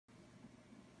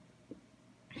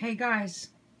Hey guys,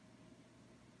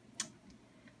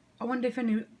 I wonder if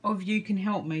any of you can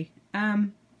help me. I've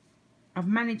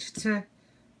managed to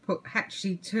put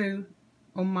Hakchi2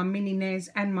 on my mini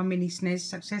NES and my mini snes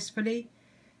successfully.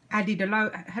 Added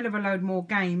a hell of a load more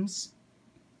games,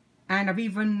 and I've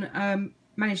even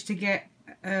managed to get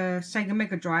Sega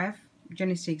Mega Drive,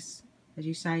 Genesis as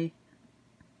you say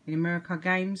in America,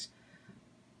 games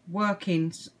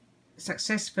working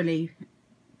successfully,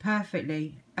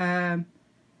 perfectly.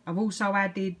 I've also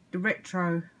added the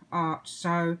retro art,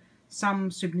 so some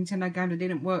Super Nintendo games that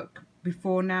didn't work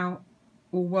before now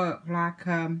all work, like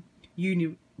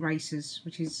Uni Racers,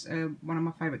 which is one of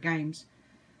my favourite games.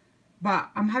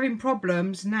 But I'm having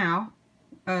problems now.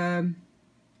 I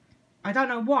don't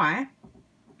know why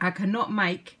I cannot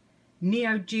make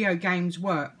Neo Geo games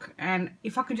work. And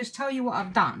if I can just tell you what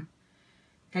I've done.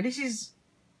 Okay, this is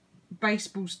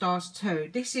Baseball Stars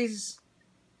 2. This is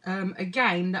a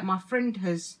game that my friend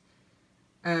has,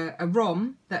 a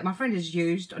ROM that my friend has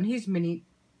used on his mini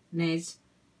NES,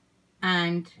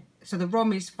 and so the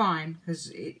ROM is fine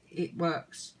because it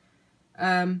works.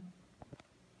 Right,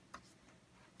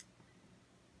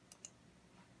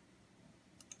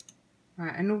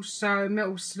 and also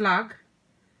Metal Slug.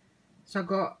 So I've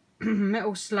got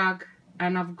Metal Slug,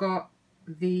 and I've got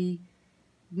the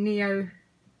Neo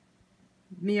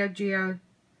Geo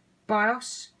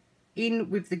BIOS in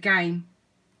with the game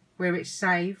where it's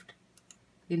saved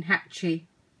in Hakchi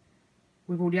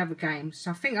with all the other games.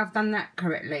 So I think I've done that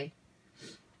correctly.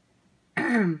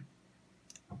 I've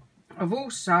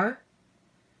also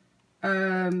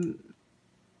the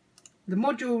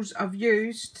modules I've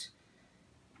used,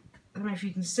 I don't know if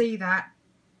you can see that,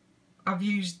 I've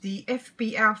used the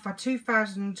FB Alpha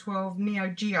 2012 Neo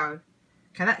Geo.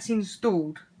 Okay, that's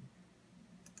installed.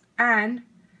 And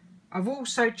I've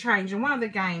also changed, in one of the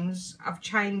games, I've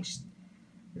changed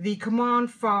the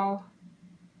command file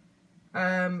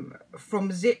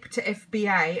from zip to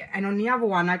FBA, and on the other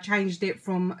one I changed it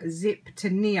from zip to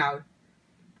Neo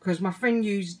because my friend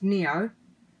used Neo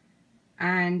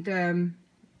and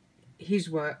his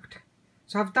worked.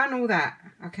 So I've done all that,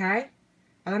 okay?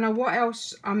 I don't know what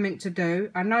else I'm meant to do.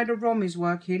 I know the ROM is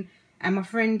working, and my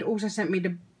friend also sent me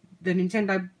the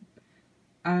Nintendo,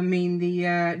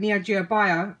 the Neo Geo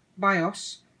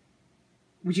BIOS,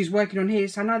 which is working on here,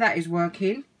 so I know that is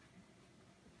working.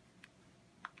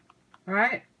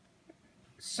 Alright,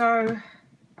 so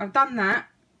I've done that,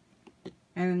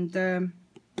 and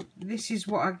this is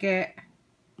what I get.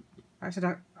 Like I said,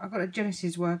 I've got the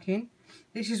Genesis working.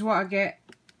 This is what I get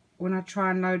when I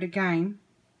try and load a game.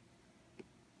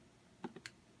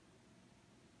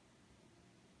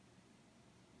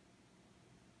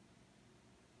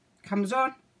 Comes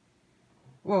on.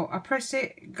 Well, I press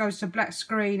it, it goes to black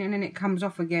screen, and then it comes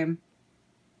off again.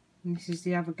 And this is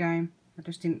the other game. I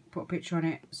just didn't put a picture on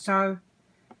it. So,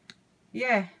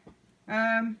 yeah.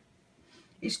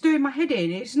 It's doing my head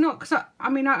in. It's not, because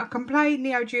I can play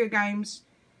Neo Geo games.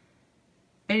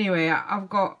 Anyway, I've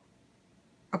got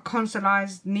a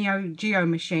consoleized Neo Geo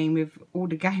machine with all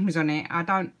the games on it.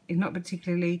 It's not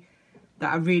particularly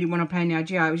that I really want to play Neo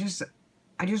Geo. It's just,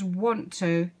 I just want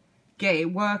to get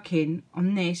it working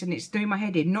on this, and it's doing my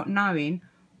head in, not knowing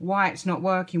why it's not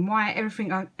working, why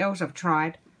everything else I've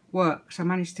tried works. I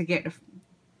managed to get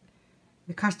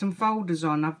the custom folders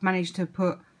on. I've managed to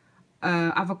put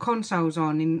other consoles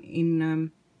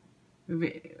on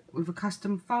with a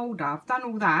custom folder. I've done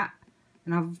all that,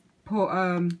 and I've put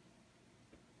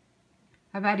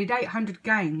I've added 800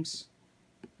 games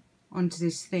onto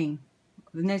this thing,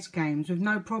 the NES games, with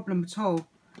no problem at all.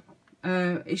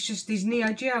 It's just these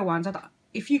Neo Geo ones.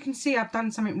 If you can see I've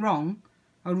done something wrong,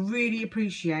 I'd really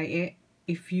appreciate it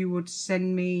if you would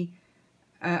send me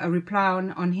a reply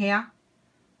on here,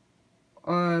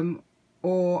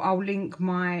 or I'll link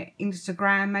my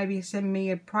Instagram. Maybe send me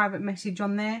a private message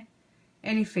on there.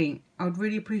 Anything. I'd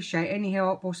really appreciate any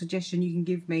help or suggestion you can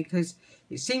give me, because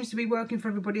it seems to be working for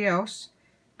everybody else,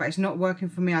 but it's not working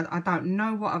for me. I don't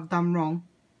know what I've done wrong.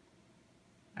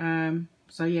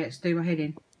 So yeah, it's doing my head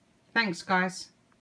in. Thanks guys.